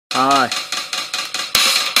Hi,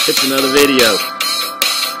 it's another video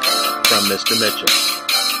from Mr. Mitchell.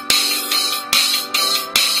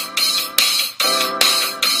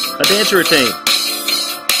 A dance routine.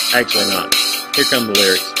 Actually not. Here come the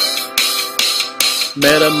lyrics.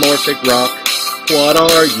 Metamorphic rock, what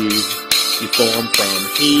are you? You form from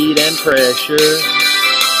heat and pressure.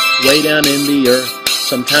 Way down in the earth,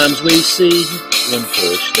 sometimes we see when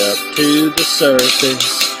pushed up to the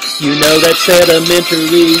surface. You know that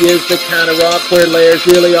sedimentary is the kind of rock where layers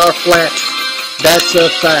really are flat. That's a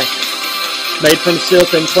fact. Made from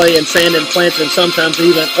silt and clay and sand and plants and sometimes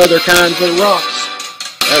even other kinds of rocks.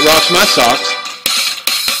 That rocks my socks.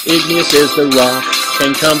 Igneous is the rock,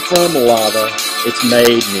 can come from lava. It's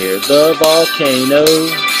made near the volcano.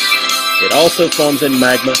 It also forms in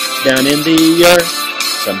magma down in the earth.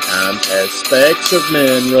 Sometimes has specks of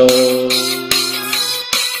minerals.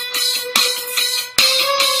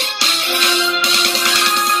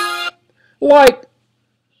 Like,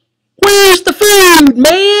 where's the food,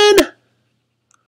 man?